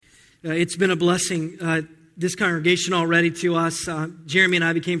It's been a blessing, this congregation already to us. Jeremy and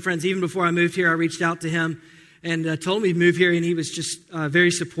I became friends even before I moved here. I reached out to him and told me to move here, and he was just very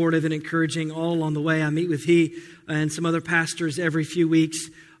supportive and encouraging all along the way. I meet with he and some other pastors every few weeks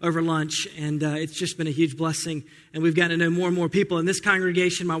over lunch, and it's just been a huge blessing. And we've gotten to know more and more people in this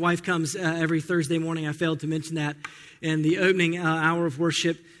congregation. My wife comes every Thursday morning. I failed to mention that in the opening hour of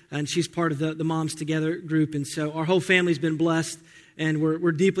worship, and she's part of the Moms Together group. And so our whole family's been blessed, and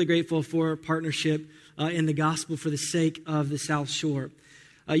we're deeply grateful for our partnership in the gospel for the sake of the South Shore.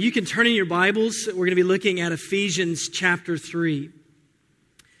 You can turn in your Bibles. We're going to be looking at Ephesians chapter 3.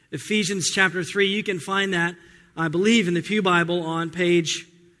 Ephesians chapter 3, you can find that, I believe, in the Pew Bible on page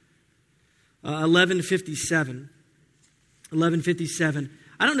 1157. 1157.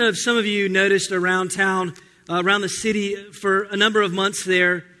 I don't know if some of you noticed around town, around the city, for a number of months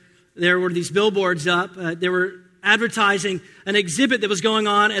there were these billboards up. They were advertising an exhibit that was going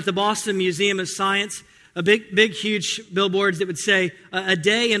on at the Boston Museum of Science. A big, huge billboards that would say, a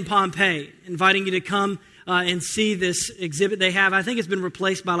day in Pompeii, inviting you to come and see this exhibit they have. I think it's been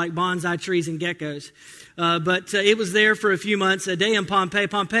replaced by like bonsai trees and geckos. But it was there for a few months, a day in Pompeii.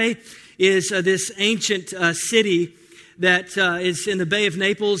 Pompeii is this ancient city that is in the Bay of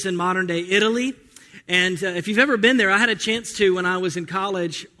Naples in modern-day Italy. And if you've ever been there, I had a chance to when I was in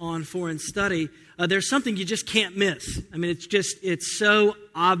college on foreign study. There's something you just can't miss. I mean, it's so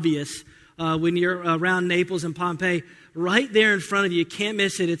obvious when you're around Naples and Pompeii. Right there in front of you, you can't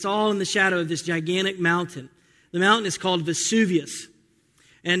miss it. It's all in the shadow of this gigantic mountain. The mountain is called Vesuvius.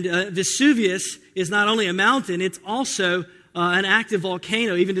 And Vesuvius is not only a mountain, it's also an active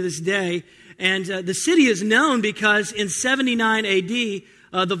volcano, even to this day. And the city is known because in 79 A.D.,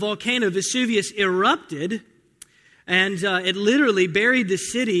 the volcano Vesuvius erupted, and it literally buried the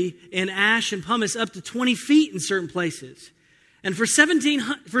city in ash and pumice up to 20 feet in certain places. And for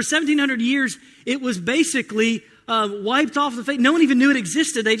 1,700 years, it was basically wiped off the face. No one even knew it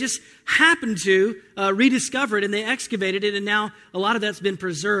existed. They just happened to rediscover it, and they excavated it, and now a lot of that's been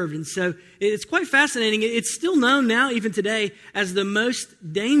preserved. And so it's quite fascinating. It's still known now, even today, as the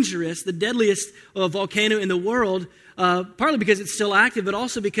most dangerous, the deadliest volcano in the world, partly because it's still active, but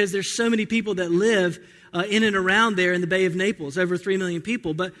also because there's so many people that live in and around there in the Bay of Naples, over 3 million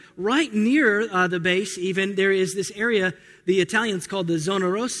people. But right near the base, even, there is this area the Italians called the Zona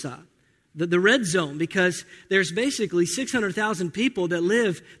Rossa, the red zone, because there's basically 600,000 people that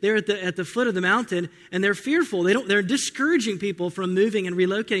live there at the foot of the mountain, and they're fearful. They're discouraging people from moving and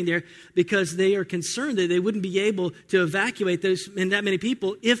relocating there because they are concerned that they wouldn't be able to evacuate that many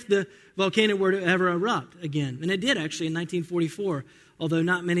people if the volcano were to ever erupt again. And it did actually in 1944, although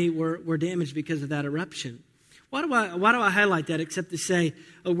not many were damaged because of that eruption. Why do I highlight that except to say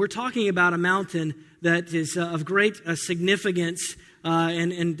we're talking about a mountain that is of great significance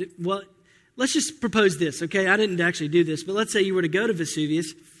and well, let's just propose this, okay? I didn't actually do this, but let's say you were to go to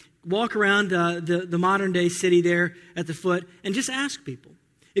Vesuvius, walk around the modern-day city there at the foot, and just ask people.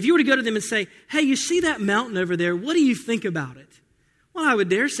 If you were to go to them and say, hey, you see that mountain over there, what do you think about it? Well, I would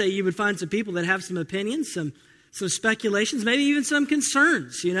dare say you would find some people that have some opinions, some speculations, maybe even some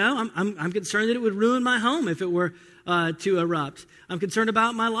concerns. You know, I'm concerned that it would ruin my home if it were to erupt. I'm concerned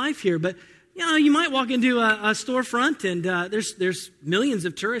about my life here. But, you know, you might walk into a storefront and there's millions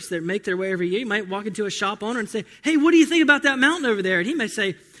of tourists that make their way every year. You might walk into a shop owner and say, hey, what do you think about that mountain over there? And he may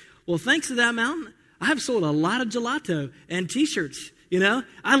say, well, thanks to that mountain, I have sold a lot of gelato and T-shirts. You know,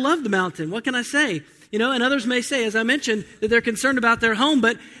 I love the mountain. What can I say? You know, and others may say, as I mentioned, that they're concerned about their home.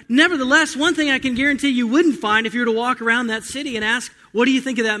 But nevertheless, one thing I can guarantee you wouldn't find if you were to walk around that city and ask, what do you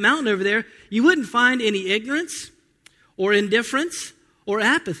think of that mountain over there? You wouldn't find any ignorance or indifference or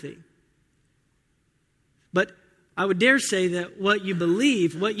apathy. But I would dare say that what you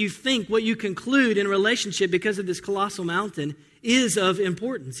believe, what you think, what you conclude in a relationship because of this colossal mountain is of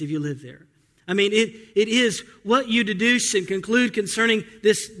importance if you live there. I mean, it is what you deduce and conclude concerning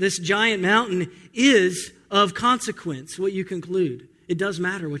this giant mountain is of consequence, what you conclude. It does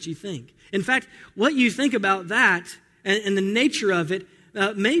matter what you think. In fact, what you think about that and the nature of it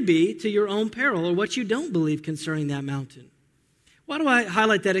may be to your own peril or what you don't believe concerning that mountain. Why do I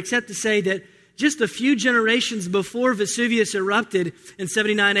highlight that except to say that just a few generations before Vesuvius erupted in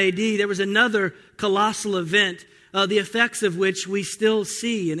 79 AD, there was another colossal event, the effects of which we still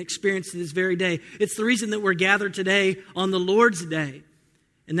see and experience to this very day. It's the reason that we're gathered today on the Lord's Day,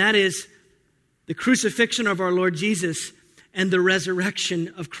 and that is the crucifixion of our Lord Jesus and the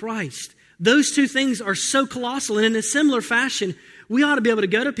resurrection of Christ. Those two things are so colossal, and in a similar fashion, we ought to be able to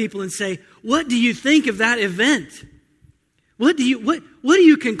go to people and say, what do you think of that event? What do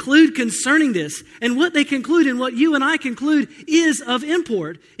you conclude concerning this? And what they conclude and what you and I conclude is of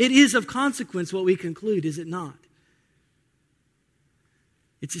import. It is of consequence what we conclude, is it not?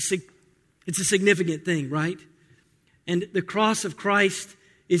 It's a significant thing, right? And the cross of Christ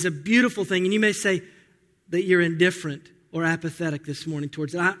is a beautiful thing. And you may say that you're indifferent or apathetic this morning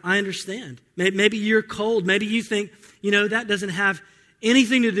towards it. I understand. Maybe you're cold. Maybe you think, that doesn't have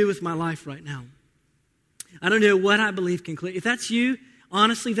anything to do with my life right now. I don't know what I believe can clear. If that's you,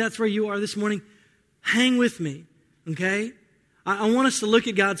 honestly, if that's where you are this morning, hang with me, okay? I want us to look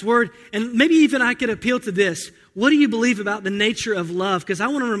at God's Word, and maybe even I could appeal to this. What do you believe about the nature of love? Because I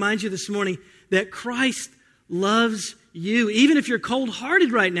want to remind you this morning that Christ loves you, even if you're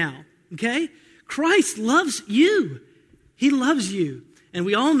cold-hearted right now, okay? Christ loves you. He loves you. And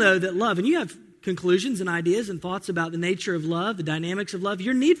we all know that love, and you have conclusions and ideas and thoughts about the nature of love, the dynamics of love,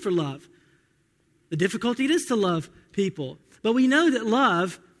 your need for love, the difficulty it is to love people. But we know that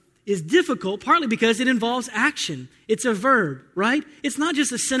love is difficult partly because it involves action. It's a verb, right? It's not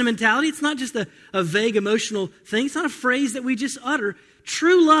just a sentimentality. It's not just a vague emotional thing. It's not a phrase that we just utter.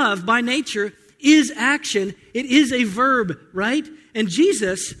 True love by nature is action. It is a verb, right? And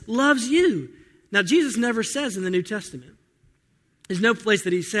Jesus loves you. Now, Jesus never says in the New Testament, there's no place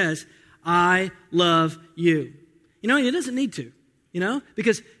that he says, I love you. He doesn't need to,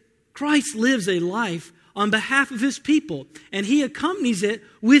 because Christ lives a life on behalf of his people, and he accompanies it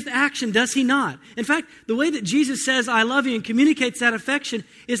with action, does he not? In fact, the way that Jesus says, I love you, and communicates that affection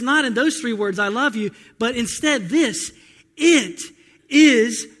is not in those three words, I love you, but instead this, it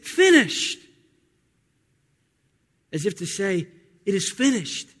is finished. As if to say, it is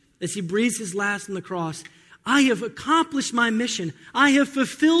finished. As he breathes his last on the cross, I have accomplished my mission. I have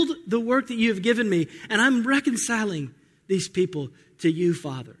fulfilled the work that you have given me, and I'm reconciling these people to you,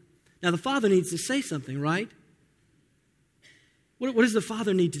 Father. Now, the Father needs to say something, right? What does the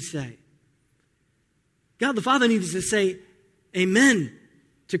Father need to say? God, the Father needs to say, amen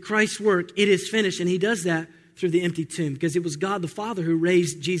to Christ's work. It is finished. And he does that through the empty tomb, because it was God the Father who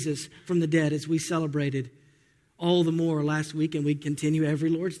raised Jesus from the dead, as we celebrated all the more last week, and we continue every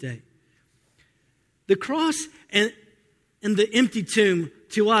Lord's Day. The cross and the empty tomb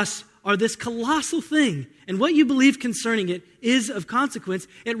to us are this colossal thing. And what you believe concerning it is of consequence.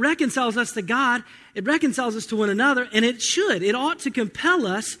 It reconciles us to God. It reconciles us to one another. And it should. It ought to compel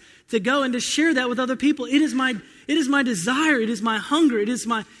us to go and to share that with other people. It is my desire. It is my hunger. It is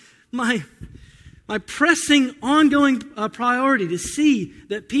my pressing, ongoing priority to see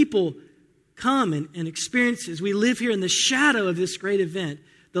that people come and experience, as we live here in the shadow of this great event,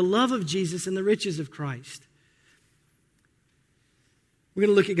 the love of Jesus and the riches of Christ. We're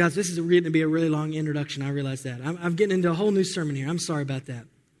going to look at God's. This is going to be a really long introduction. I realize that. I'm getting into a whole new sermon here. I'm sorry about that.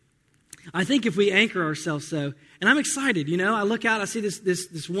 I think if we anchor ourselves, though, and I'm excited. I look out. I see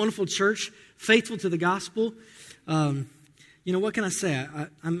this wonderful church, faithful to the gospel. What can I say?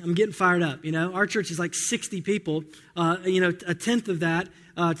 I'm getting fired up. Our church is like 60 people. A tenth of that,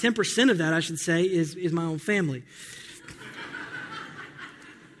 10% of that, I should say, is my own family.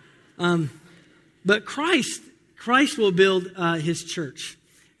 But Christ will build his church,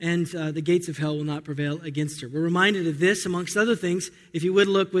 and the gates of hell will not prevail against her. We're reminded of this, amongst other things, if you would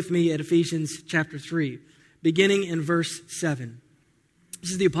look with me at Ephesians chapter 3, beginning in verse 7.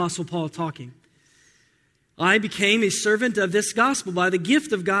 This is the Apostle Paul talking. I became a servant of this gospel by the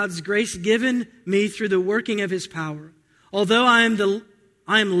gift of God's grace given me through the working of his power. Although I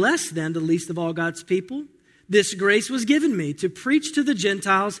am less than the least of all God's people, this grace was given me to preach to the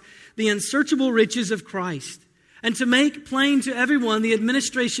Gentiles the unsearchable riches of Christ, and to make plain to everyone the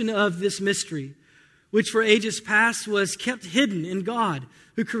administration of this mystery, which for ages past was kept hidden in God,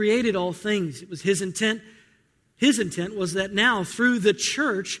 who created all things. It was his intent. His intent was that now, through the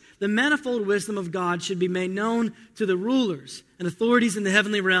church, the manifold wisdom of God should be made known to the rulers and authorities in the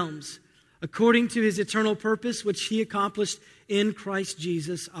heavenly realms, according to his eternal purpose, which he accomplished in Christ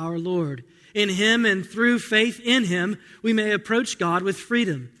Jesus our Lord. In him and through faith in him, we may approach God with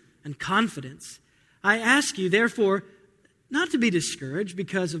freedom and confidence. I ask you, therefore, not to be discouraged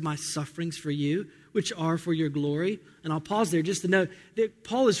because of my sufferings for you, which are for your glory. And I'll pause there just to note that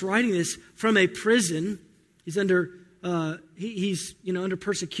Paul is writing this from a prison. He's under under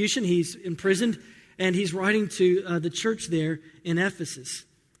persecution. He's imprisoned, and he's writing to the church there in Ephesus.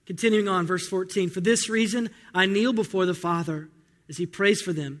 Continuing on, verse 14. For this reason I kneel before the Father as he prays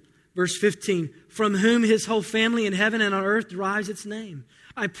for them. Verse 15. From whom his whole family in heaven and on earth derives its name.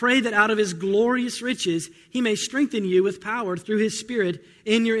 I pray that out of his glorious riches he may strengthen you with power through his Spirit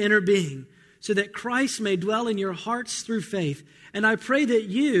in your inner being, so that Christ may dwell in your hearts through faith. And I pray that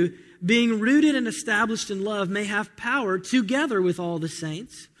you, being rooted and established in love, may have power, together with all the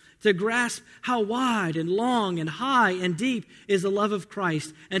saints, to grasp how wide and long and high and deep is the love of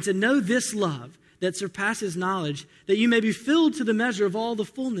Christ, and to know this love that surpasses knowledge, that you may be filled to the measure of all the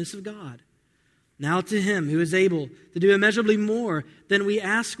fullness of God. Now to him who is able to do immeasurably more than we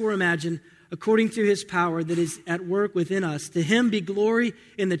ask or imagine, according to his power that is at work within us, to him be glory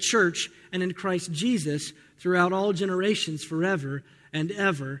in the church and in Christ Jesus throughout all generations, forever and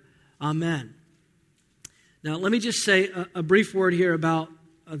ever. Amen. Now let me just say a brief word here about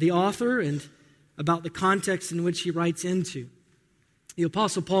the author and about the context in which he writes into. The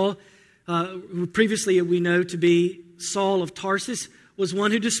Apostle Paul, who previously we know to be Saul of Tarsus, was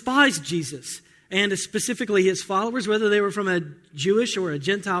one who despised Jesus, and specifically his followers, whether they were from a Jewish or a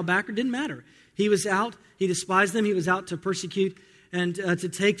Gentile background, didn't matter. He was out, he despised them, he was out to persecute and to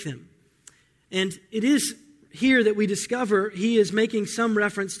take them. And it is here that we discover he is making some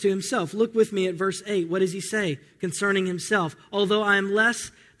reference to himself. Look with me at verse 8. What does he say concerning himself? Although I am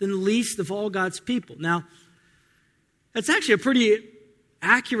less than the least of all God's people. Now, that's actually a pretty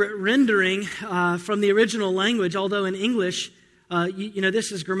accurate rendering from the original language, although in English,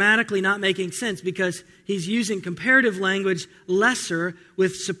 this is grammatically not making sense because he's using comparative language, lesser,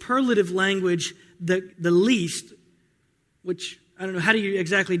 with superlative language, the least, which, I don't know, how do you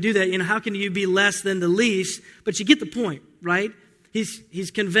exactly do that? How can you be less than the least? But you get the point, right?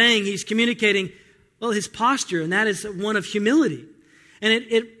 He's conveying, he's communicating, his posture, and that is one of humility. And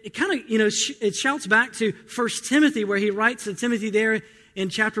it kind of, it shouts back to 1 Timothy, where he writes to Timothy there in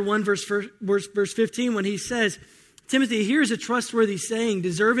chapter 1, verse 15, when he says, Timothy, here's a trustworthy saying,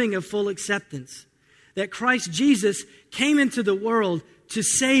 deserving of full acceptance, that Christ Jesus came into the world to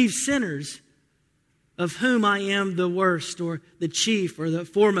save sinners, of whom I am the worst, or the chief, or the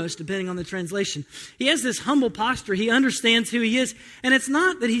foremost, depending on the translation. He has this humble posture. He understands who he is. And it's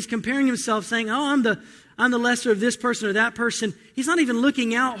not that he's comparing himself, saying, I'm the lesser of this person or that person. He's not even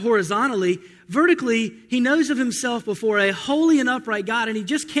looking out horizontally. Vertically, he knows of himself before a holy and upright God, and he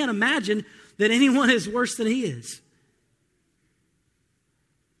just can't imagine that anyone is worse than he is.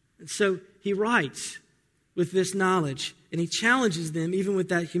 And so he writes with this knowledge, and he challenges them even with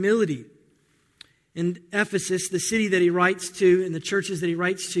that humility. In Ephesus, the city that he writes to, and the churches that he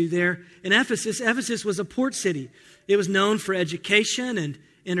writes to there, in Ephesus was a port city. It was known for education and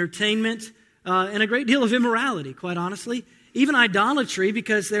entertainment and a great deal of immorality, quite honestly. Even idolatry,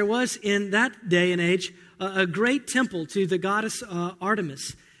 because there was in that day and age a great temple to the goddess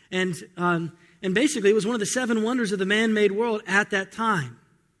Artemis. And basically it was one of the 7 wonders of the man-made world at that time.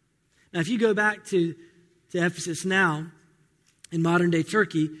 Now, if you go back to Ephesus now, in modern-day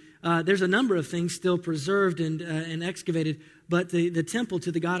Turkey, there's a number of things still preserved and excavated, but the temple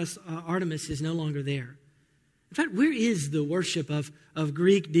to the goddess Artemis is no longer there. In fact, where is the worship of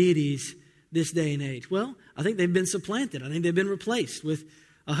Greek deities this day and age? Well, I think they've been supplanted. I think they've been replaced with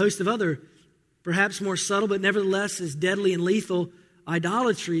a host of other, perhaps more subtle, but nevertheless as deadly and lethal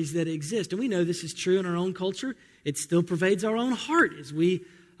idolatries that exist. And we know this is true in our own culture. It still pervades our own heart, as we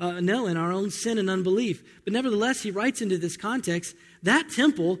know, in our own sin and unbelief. But nevertheless, he writes into this context, that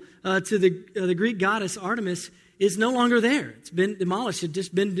temple to the Greek goddess Artemis is no longer there. It's been demolished. It's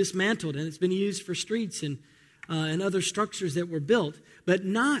just been dismantled, and it's been used for streets and other structures that were built, but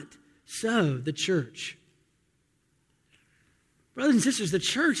not so the church. Brothers and sisters, the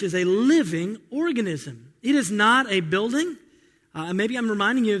church is a living organism. It is not a building. Maybe I'm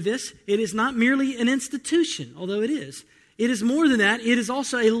reminding you of this. It is not merely an institution, although it is. It is more than that. It is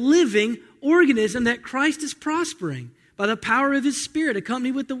also a living organism that Christ is prospering by the power of his Spirit,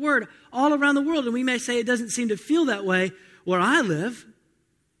 accompanied with the Word, all around the world. And we may say it doesn't seem to feel that way where I live,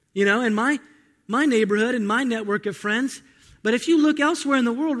 in my neighborhood and my network of friends. But if you look elsewhere in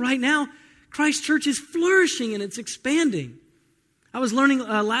the world right now, Christ Church is flourishing and it's expanding. I was learning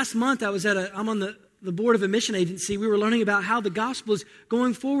last month, I'm on the board of a mission agency. We were learning about how the gospel is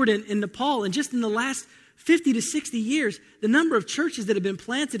going forward in Nepal. And just in the last 50 to 60 years, the number of churches that have been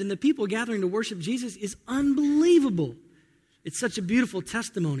planted and the people gathering to worship Jesus is unbelievable. It's such a beautiful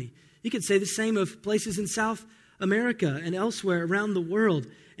testimony. You could say the same of places in South America and elsewhere around the world.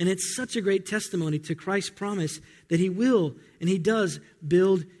 And it's such a great testimony to Christ's promise that he will and he does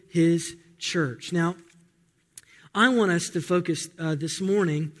build his church. Now, I want us to focus this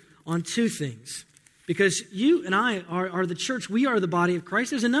morning on 2 things. Because you and I are the church. We are the body of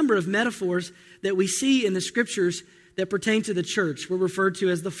Christ. There's a number of metaphors that we see in the scriptures that pertain to the church. We're referred to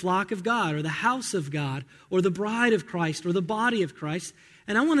as the flock of God, or the house of God, or the bride of Christ, or the body of Christ.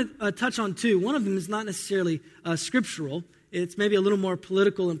 And I want to touch on 2. One of them is not necessarily scriptural. It's maybe a little more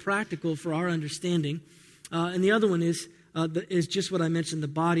political and practical for our understanding. And the other one is is just what I mentioned, the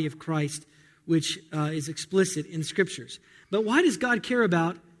body of Christ, which is explicit in Scriptures. But why does God care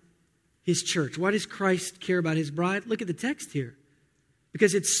about His church? Why does Christ care about His bride? Look at the text here.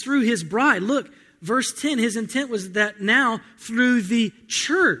 Because it's through His bride. Look, verse 10, His intent was that now through the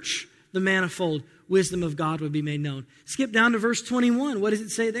church, the manifold wisdom of God would be made known. Skip down to verse 21. What does it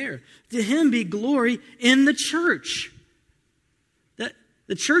say there? To Him be glory in the church. That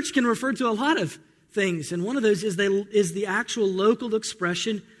the church can refer to a lot of things, and one of those is the actual local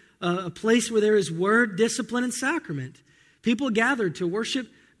expression, a place where there is word, discipline, and sacrament. People gathered to worship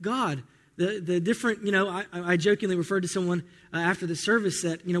God. The different, I jokingly referred to someone after the service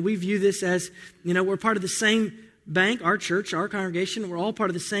that, we view this as, we're part of the same bank, our church, our congregation, we're all part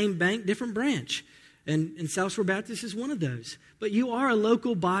of the same bank, different branch. And South Shore Baptist is one of those. But you are a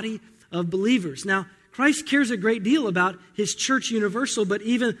local body of believers. Now, Christ cares a great deal about His church universal, but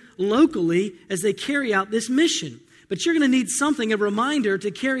even locally as they carry out this mission. But you're going to need something, a reminder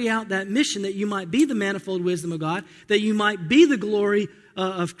to carry out that mission, that you might be the manifold wisdom of God, that you might be the glory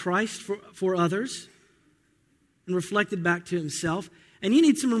of Christ for others, and reflected back to Himself. And you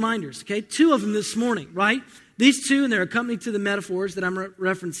need some reminders, okay? 2 of them this morning, right? These 2, and they're accompanied to the metaphors that I'm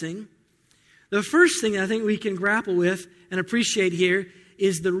referencing. The first thing I think we can grapple with and appreciate here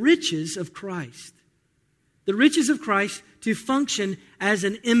is the riches of Christ. The riches of Christ to function as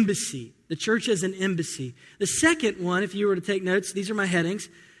an embassy. The church as an embassy. The second one, if you were to take notes, these are my headings.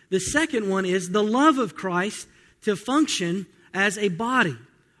 The second one is the love of Christ to function as a body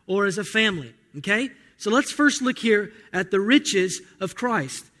or as a family. Okay? So let's first look here at the riches of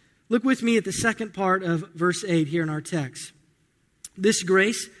Christ. Look with me at the second part of verse 8 here in our text. This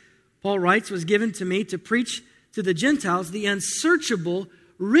grace, Paul writes, was given to me to preach to the Gentiles the unsearchable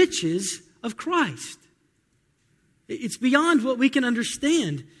riches of Christ. It's beyond what we can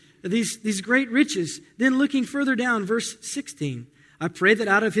understand, these great riches. Then looking further down, verse 16, I pray that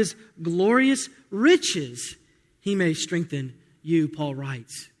out of His glorious riches He may strengthen you, Paul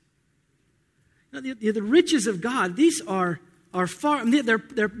writes. Now, the riches of God, these are far,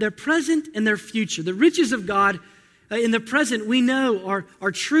 they're present and they're future. The riches of God in the present we know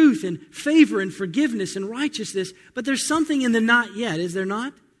are truth and favor and forgiveness and righteousness, but there's something in the not yet, is there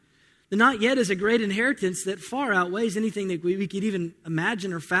not? The not yet is a great inheritance that far outweighs anything that we could even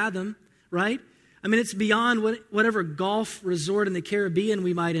imagine or fathom, right? I mean, it's beyond whatever golf resort in the Caribbean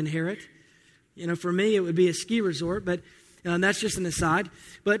we might inherit. For me, it would be a ski resort, but that's just an aside.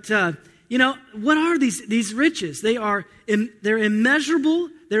 But, what are these riches? They're immeasurable,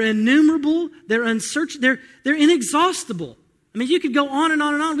 they're innumerable, they're unsearchable, they're inexhaustible. I mean, you could go on and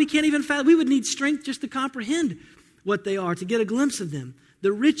on and on. We can't even fathom. We would need strength just to comprehend what they are, to get a glimpse of them.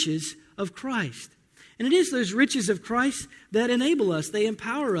 The riches of Christ. And it is those riches of Christ that enable us, they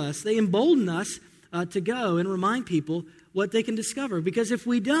empower us, they embolden us to go and remind people what they can discover. Because if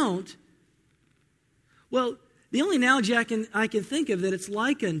we don't, well, the only analogy I can think of that it's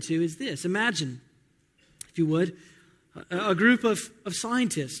likened to is this. Imagine, if you would, a group of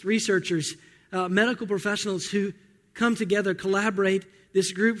scientists, researchers, medical professionals who come together, collaborate.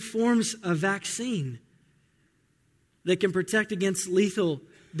 This group forms a vaccine that can protect against lethal,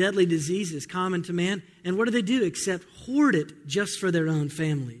 deadly diseases common to man. And what do except hoard it just for their own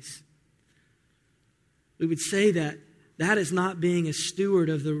families? We would say that is not being a steward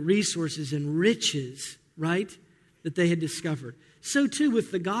of the resources and riches, right, that they had discovered. So too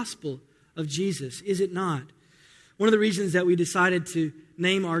with the gospel of Jesus, is it not? One of the reasons that we decided to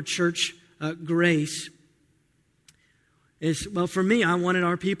name our church Grace is, well, for me, I wanted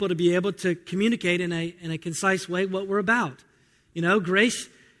our people to be able to communicate in a concise way what we're about. Grace,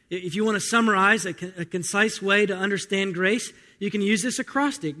 if you want to summarize a concise way to understand grace, you can use this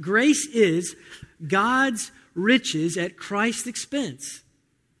acrostic. Grace is God's riches at Christ's expense.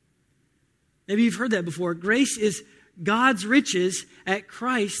 Maybe you've heard that before. Grace is God's riches at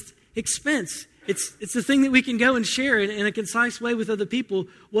Christ's expense. It's the thing that we can go and share in a concise way with other people,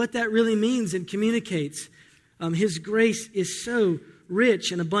 what that really means and communicates. His grace is so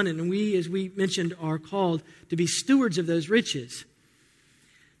rich and abundant, and we, as we mentioned, are called to be stewards of those riches.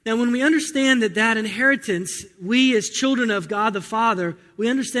 Now, when we understand that inheritance, we as children of God the Father, we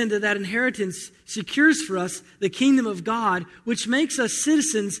understand that inheritance secures for us the kingdom of God, which makes us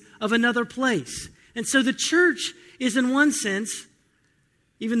citizens of another place. And so the church is, in one sense,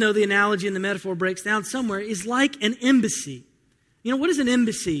 even though the analogy and the metaphor breaks down somewhere, is like an embassy. What is an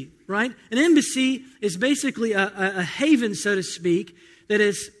embassy, right? An embassy is basically a haven, so to speak, that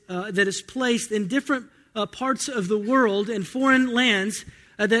is placed in different parts of the world and foreign lands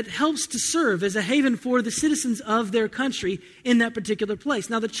that helps to serve as a haven for the citizens of their country in that particular place.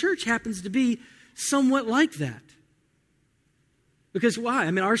 Now, the church happens to be somewhat like that. Because why?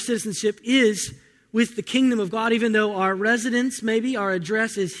 I mean, our citizenship is with the kingdom of God, even though our residence, maybe our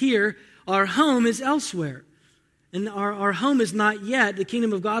address is here, our home is elsewhere. And our home is not yet. The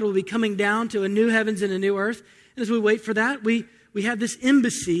kingdom of God will be coming down to a new heavens and a new earth. And as we wait for that, we have this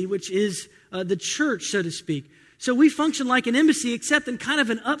embassy, which is the church, so to speak. So we function like an embassy, except in kind of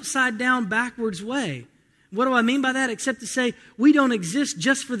an upside down, backwards way. What do I mean by that? Except to say we don't exist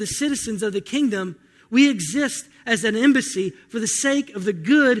just for the citizens of the kingdom. We exist as an embassy for the sake of the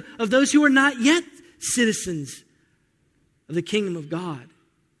good of those who are not yet citizens of the kingdom of God.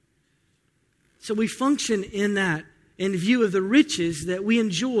 So we function in that, in view of the riches that we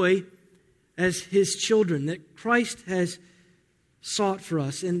enjoy as His children, that Christ has sought for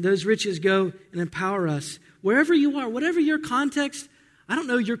us. And those riches go and empower us. Wherever you are, whatever your context, I don't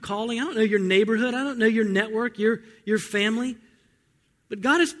know your calling, I don't know your neighborhood, I don't know your network, your family, but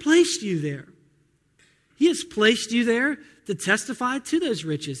God has placed you there. He has placed you there to testify to those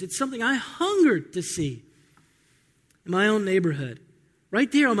riches. It's something I hungered to see in my own neighborhood,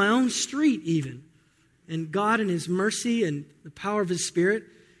 right there on my own street even. And God in His mercy and the power of His Spirit,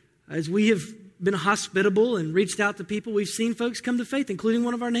 as we have been hospitable and reached out to people, we've seen folks come to faith, including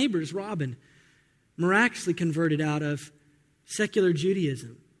one of our neighbors, Robin, miraculously converted out of secular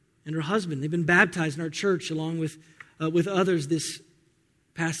Judaism. And her husband, they've been baptized in our church along with others this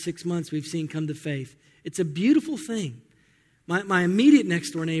past 6 months we've seen come to faith. It's a beautiful thing. My immediate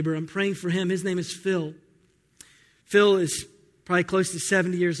next door neighbor, I'm praying for him. His name is Phil. Phil is probably close to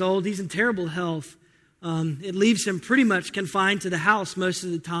 70 years old. He's in terrible health. It leaves him pretty much confined to the house most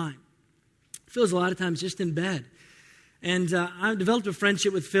of the time. Phil's a lot of times just in bed. And I've developed a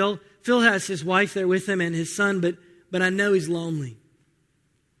friendship with Phil. Phil has his wife there with him and his son, but I know he's lonely.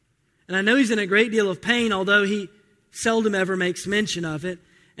 And I know he's in a great deal of pain, although he seldom ever makes mention of it.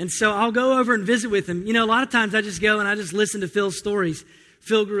 And so I'll go over and visit with him. You know, a lot of times I just go and I just listen to Phil's stories.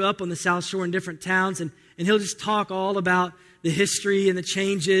 Phil grew up on the South Shore in different towns, and he'll just talk all about the history and the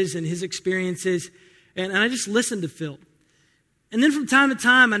changes and his experiences. And I just listen to Phil. And then from time to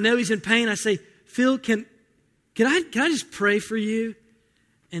time, I know he's in pain. I say, Phil, can I just pray for you?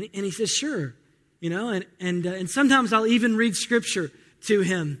 And he says, sure. You know, and sometimes I'll even read scripture to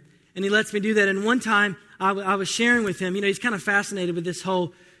him. And he lets me do that. And one time I was sharing with him, you know, he's kind of fascinated with this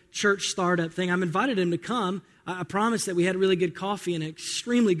whole church startup thing. I'm invited him to come. I promised that we had really good coffee and an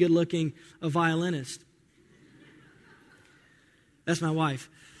extremely good looking violinist. That's my wife.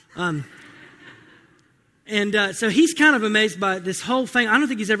 So he's kind of amazed by this whole thing. I don't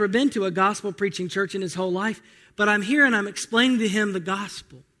think he's ever been to a gospel preaching church in his whole life, but I'm here and I'm explaining to him the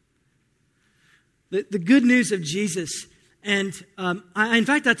gospel, the good news of Jesus. And in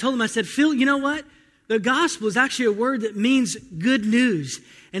fact, I told him, I said, Phil, you know what? The gospel is actually a word that means good news.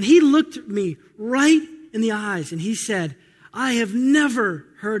 And he looked at me right in the eyes and he said, I have never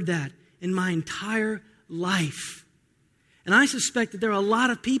heard that in my entire life. And I suspect that there are a lot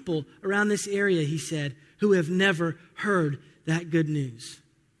of people around this area, he said, who have never heard that good news.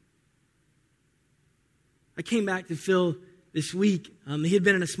 I came back to Phil this week. He had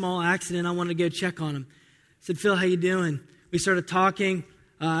been in a small accident. I wanted to go check on him. I said, Phil, how you doing? We started talking.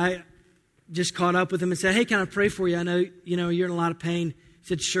 I just caught up with him and said, hey, can I pray for you? I know, you're in a lot of pain. He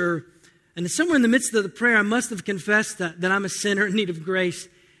said, sure. And somewhere in the midst of the prayer, I must have confessed that I'm a sinner in need of grace.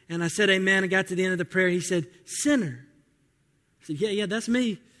 And I said, amen. I got to the end of the prayer. He said, sinner. I said, yeah, that's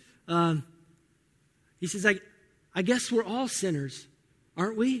me. He says, I guess we're all sinners,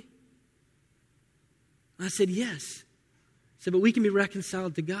 aren't we? I said, yes. I said, but we can be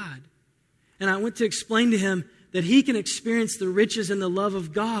reconciled to God. And I went to explain to him that he can experience the riches and the love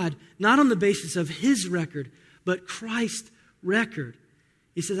of God, not on the basis of his record, but Christ's record.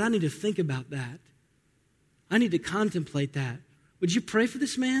 He says, I need to think about that. I need to contemplate that. Would you pray for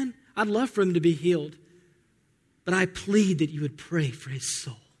this man? I'd love for him to be healed. But I plead that you would pray for his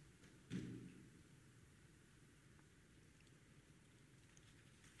soul.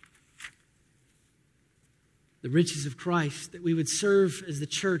 The riches of Christ, that we would serve as the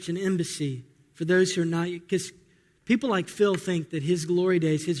church, an embassy for those who are not, because people like Phil think that his glory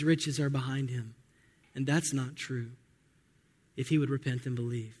days, his riches are behind him. And that's not true if he would repent and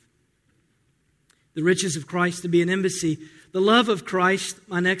believe. The riches of Christ to be an embassy. The love of Christ,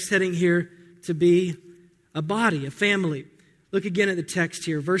 my next heading here, to be a body, a family. Look again at the text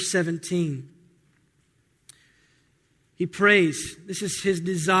here, verse 17. He prays. This is his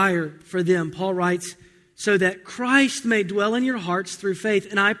desire for them. Paul writes, so that Christ may dwell in your hearts through faith.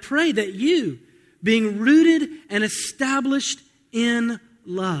 And I pray that you, being rooted and established in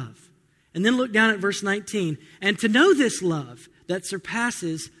love. And then look down at verse 19. And to know this love that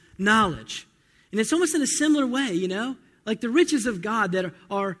surpasses knowledge. And it's almost in a similar way, Like the riches of God that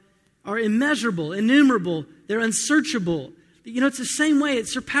are immeasurable, innumerable, they're unsearchable. It's the same way. It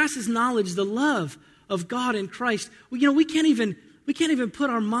surpasses knowledge, the love of God in Christ. We can't even put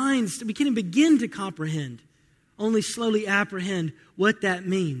our minds, we can't even begin to comprehend, only slowly apprehend what that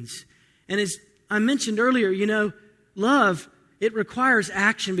means. And as I mentioned earlier, love, it requires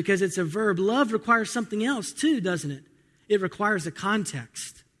action because it's a verb. Love requires something else too, doesn't it? It requires a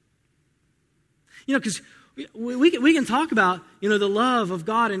context. Because we can talk about, the love of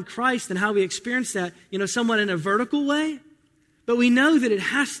God in Christ and how we experience that, somewhat in a vertical way. But we know that it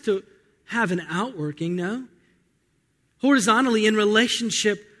has to have an outworking, no? Horizontally in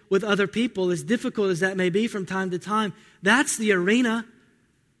relationship with other people, as difficult as that may be from time to time, that's the arena.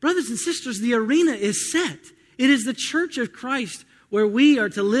 Brothers and sisters, the arena is set. It is the church of Christ where we are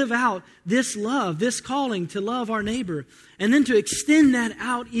to live out this love, this calling to love our neighbor, and then to extend that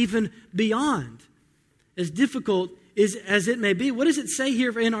out even beyond. As difficult as it may be. What does it say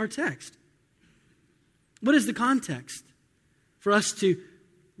here in our text? What is the context for us to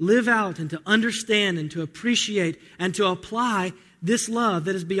live out and to understand and to appreciate and to apply this love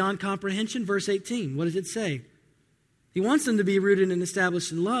that is beyond comprehension? Verse 18, what does it say? He wants them to be rooted and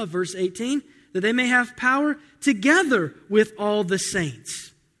established in love. Verse 18, that they may have power together with all the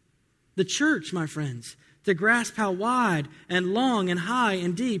saints. The church, my friends, to grasp how wide and long and high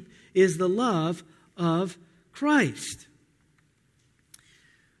and deep is the love of Christ.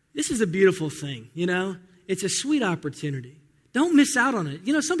 This is a beautiful thing, It's a sweet opportunity. Don't miss out on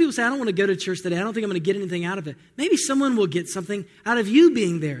it. Some people say, I don't want to go to church today. I don't think I'm going to get anything out of it. Maybe someone will get something out of you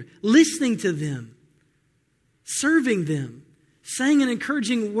being there, listening to them, serving them, saying an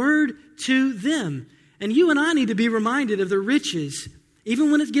encouraging word to them. And you and I need to be reminded of the riches,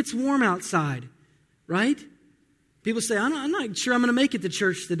 even when it gets warm outside, right? People say, I'm not sure I'm going to make it to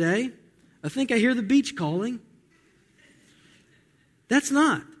church today. I think I hear the beach calling. That's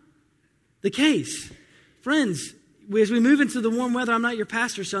not the case. Friends, as we move into the warm weather, I'm not your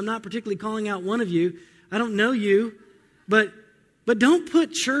pastor, so I'm not particularly calling out one of you. I don't know you, but don't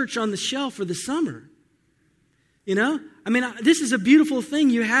put church on the shelf for the summer. This is a beautiful thing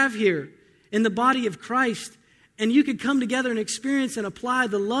you have here in the body of Christ, and you could come together and experience and apply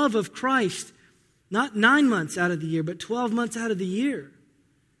the love of Christ, not 9 months out of the year, but 12 months out of the year.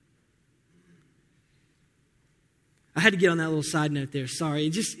 I had to get on that little side note there. Sorry.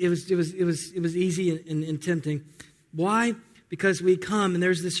 It was easy and tempting. Why? Because we come and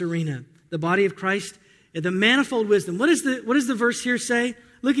there's this arena, the body of Christ, the manifold wisdom. What does the verse here say?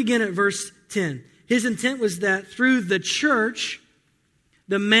 Look again at verse 10. His intent was that through the church,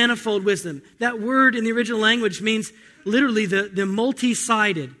 the manifold wisdom. That word in the original language means literally the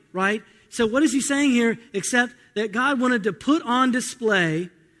multi-sided, right? So what is he saying here? Except that God wanted to put on display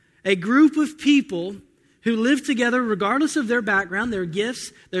a group of people who live together regardless of their background, their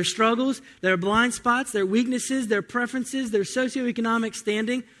gifts, their struggles, their blind spots, their weaknesses, their preferences, their socioeconomic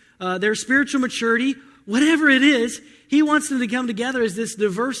standing, their spiritual maturity, whatever it is. He wants them to come together as this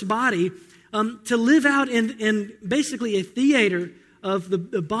diverse body to live out in basically a theater of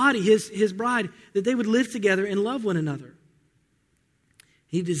the body, his bride, that they would live together and love one another.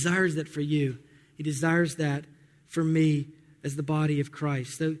 He desires that for you. He desires that for me as the body of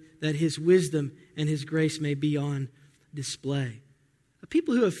Christ, so that his wisdom and his grace may be on display.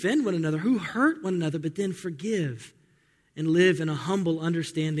 People who offend one another, who hurt one another, but then forgive and live in a humble,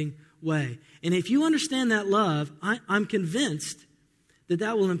 understanding way. And if you understand that love, I'm convinced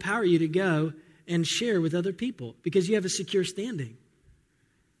that will empower you to go and share with other people because you have a secure standing.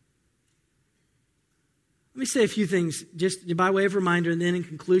 Let me say a few things just by way of reminder and then in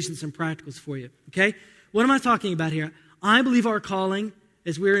conclusion some practicals for you. Okay? What am I talking about here? I believe our calling,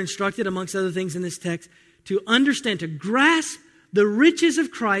 as we're instructed amongst other things in this text, to understand, to grasp the riches of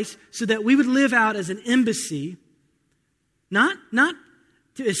Christ so that we would live out as an embassy, not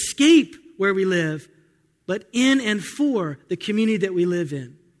to escape where we live, but in and for the community that we live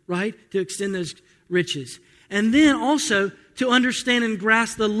in, right? To extend those riches. And then also to understand and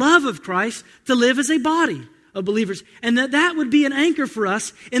grasp the love of Christ to live as a body of believers. And that would be an anchor for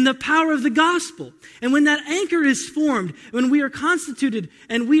us in the power of the gospel. And when that anchor is formed, when we are constituted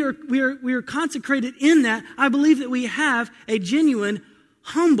and we are consecrated in that, I believe that we have a genuine,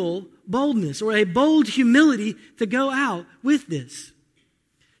 humble boldness or a bold humility to go out with this.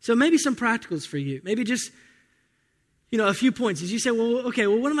 So maybe some practicals for you. Maybe just, a few points. As you say, what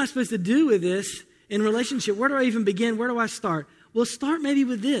am I supposed to do with this in relationship? Where do I even begin? Where do I start? Well, start maybe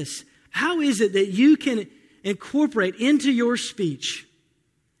with this. How is it that you can incorporate into your speech,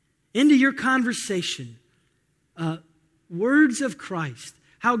 into your conversation, words of Christ?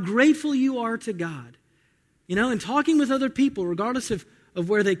 How grateful you are to God. and talking with other people, regardless of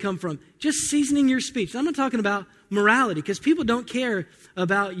where they come from. Just seasoning your speech. I'm not talking about morality, because people don't care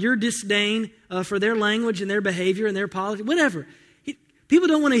about your disdain for their language and their behavior and their policy, whatever. People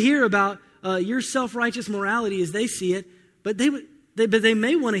don't want to hear about your self-righteous morality as they see it, but they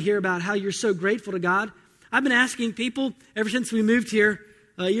may want to hear about how you're so grateful to God. I've been asking people ever since we moved here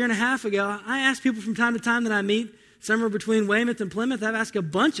a year and a half ago. I ask people from time to time that I meet, somewhere between Weymouth and Plymouth. I've asked a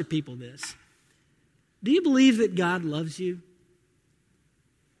bunch of people this. Do you believe that God loves you?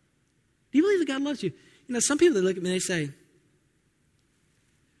 Do you believe that God loves you? Some people, they look at me and they say,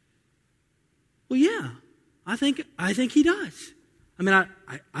 well, yeah, I think he does. I mean,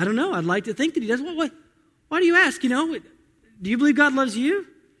 I don't know. I'd like to think that he does. Why do you ask? Do you believe God loves you?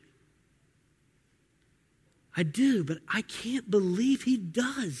 I do, but I can't believe he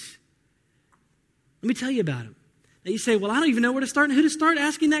does. Let me tell you about him. Now you say, well, I don't even know where to start and who to start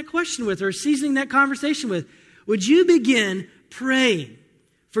asking that question with or seasoning that conversation with. Would you begin praying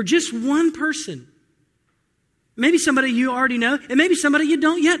for just one person? Maybe somebody you already know, and maybe somebody you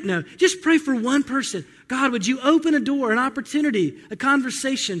don't yet know. Just pray for one person. God, would you open a door, an opportunity, a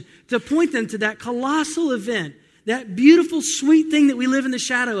conversation to point them to that colossal event, that beautiful, sweet thing that we live in the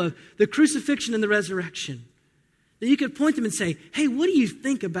shadow of, the crucifixion and the resurrection. That you could point them and say, hey, what do you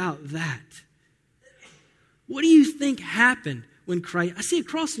think about that? What do you think happened when Christ, I see a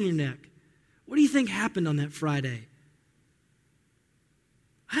cross on your neck. What do you think happened on that Friday?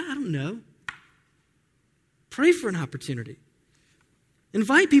 I don't know. Pray for an opportunity.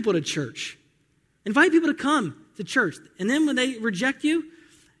 Invite people to church. Invite people to come to church. And then when they reject you,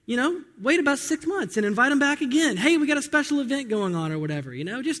 wait about 6 months and invite them back again. Hey, we got a special event going on or whatever.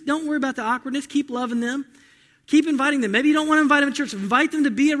 Just don't worry about the awkwardness. Keep loving them. Keep inviting them. Maybe you don't want to invite them to church. Invite them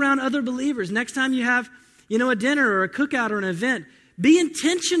to be around other believers. Next time you have, a dinner or a cookout or an event, be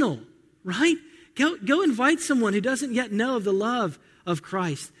intentional, right? Go invite someone who doesn't yet know of the love of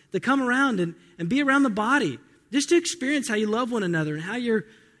Christ to come around and be around the body, just to experience how you love one another and how you're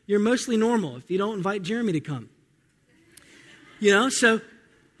mostly normal if you don't invite Jeremy to come. So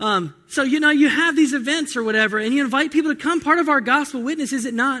you have these events or whatever, and you invite people to come. Part of our gospel witness, is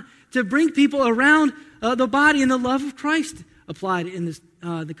it not, to bring people around the body and the love of Christ applied in this,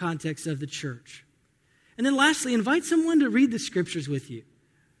 the context of the church. And then lastly, invite someone to read the scriptures with you.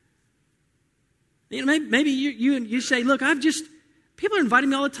 Maybe you say, look, people are inviting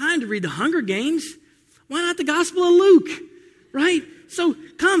me all the time to read the Hunger Games. Why not the Gospel of Luke, right? So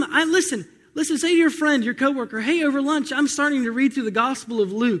come, listen, say to your friend, your coworker, hey, over lunch, I'm starting to read through the Gospel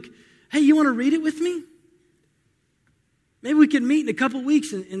of Luke. Hey, you want to read it with me? Maybe we could meet in a couple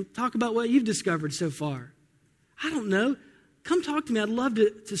weeks and talk about what you've discovered so far. I don't know. Come talk to me. I'd love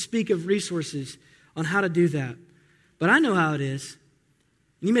to speak of resources on how to do that. But I know how it is.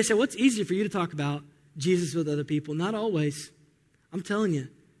 And you may say, well, it's easier for you to talk about Jesus with other people. Not always. I'm telling you.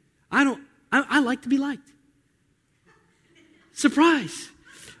 I like to be liked. Surprise.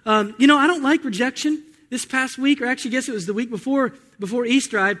 I don't like rejection. This past week, or actually I guess it was the week before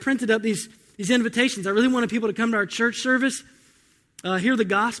Easter, I had printed up these invitations. I really wanted people to come to our church service, hear the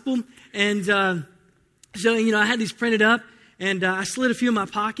gospel. And so I had these printed up, and I slid a few in my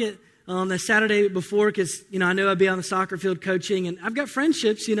pocket on the Saturday before because, I knew I'd be on the soccer field coaching. And I've got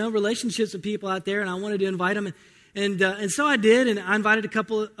friendships, relationships with people out there, and I wanted to invite them. And so I did, and I invited a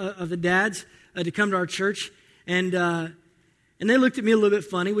couple of the dads to come to our church. And they looked at me a little bit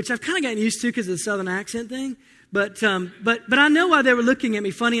funny, which I've kind of gotten used to because of the Southern accent thing. But I know why they were looking at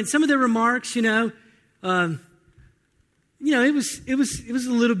me funny. And some of their remarks, it was a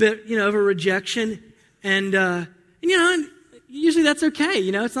little bit, of a rejection. And usually that's okay.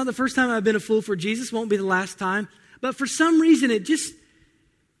 It's not the first time I've been a fool for Jesus. Won't be the last time. But for some reason, it just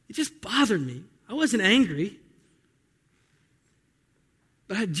bothered me. I wasn't angry.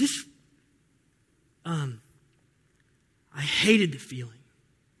 But I hated the feeling.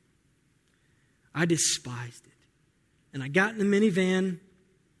 I despised it. And I got in the minivan,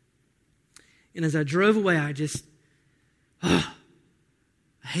 and as I drove away, I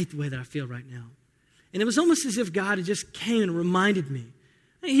hate the way that I feel right now. And it was almost as if God had just came and reminded me.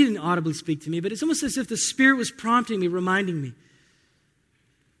 He didn't audibly speak to me, but it's almost as if the Spirit was prompting me, reminding me,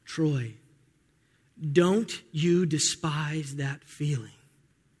 Troy, don't you despise that feeling.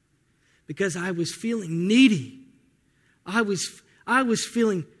 Because I was feeling needy. I was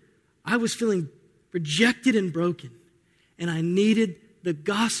feeling rejected and broken. And I needed the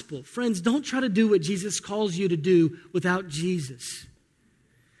gospel. Friends, don't try to do what Jesus calls you to do without Jesus.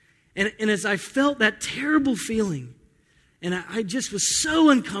 And as I felt that terrible feeling, and I just was so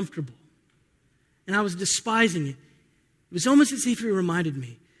uncomfortable, and I was despising it, it was almost as if he reminded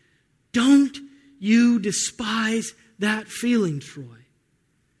me, don't you despise that feeling, Troy.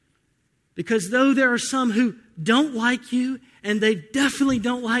 Because though there are some who don't like you, and they definitely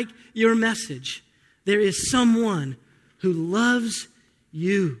don't like your message, there is someone who loves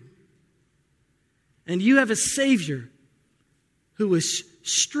you. And you have a Savior who was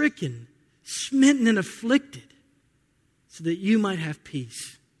stricken, smitten, and afflicted so that you might have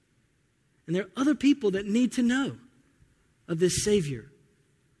peace. And there are other people that need to know of this Savior.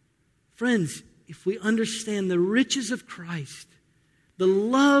 Friends, if we understand the riches of Christ, the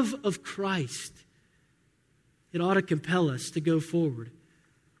love of Christ, it ought to compel us to go forward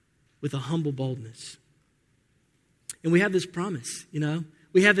with a humble boldness. And we have this promise,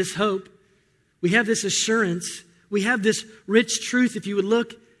 We have this hope. We have this assurance. We have this rich truth. If you would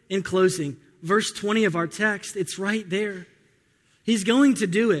look in closing, verse 20 of our text, it's right there. He's going to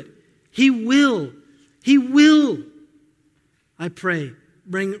do it. He will. He will, I pray,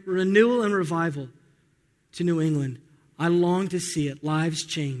 bring renewal and revival to New England. I long to see it. Lives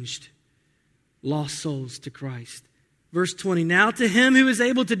changed. Lost souls to Christ. Verse 20, now to him who is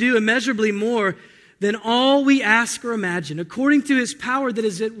able to do immeasurably more than all we ask or imagine, according to his power that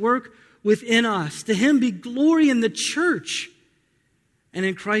is at work within us. To him be glory in the church and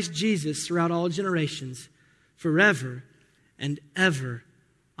in Christ Jesus throughout all generations, forever and ever.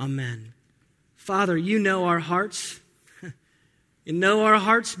 Amen. Father, you know our hearts. You know our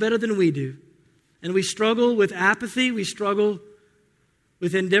hearts better than we do. And we struggle with apathy. We struggle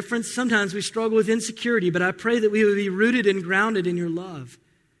with indifference. Sometimes we struggle with insecurity. But I pray that we would be rooted and grounded in your love.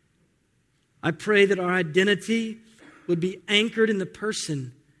 I pray that our identity would be anchored in the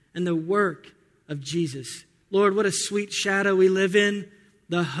person and the work of Jesus. Lord, what a sweet shadow we live in.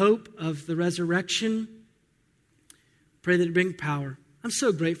 The hope of the resurrection. Pray that it bring power. I'm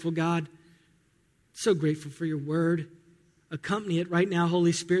so grateful, God. So grateful for your word. Accompany it right now,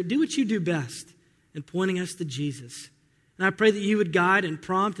 Holy Spirit. Do what you do best in pointing us to Jesus. And I pray that you would guide and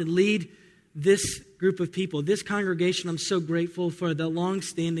prompt and lead this group of people, this congregation. I'm so grateful for the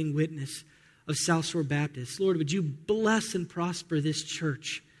long-standing witness of South Shore Baptist. Lord, would you bless and prosper this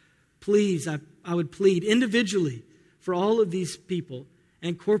church? Please, I would plead individually for all of these people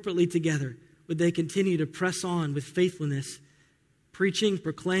and corporately together. Would they continue to press on with faithfulness, preaching,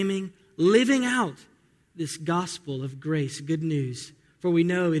 proclaiming, living out this gospel of grace, good news. For we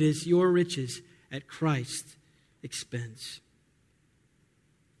know it is your riches at Christ's expense.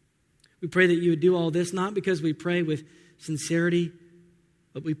 We pray that you would do all this, not because we pray with sincerity,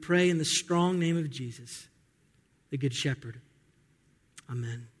 but we pray in the strong name of Jesus, the Good Shepherd.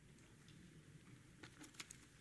 Amen.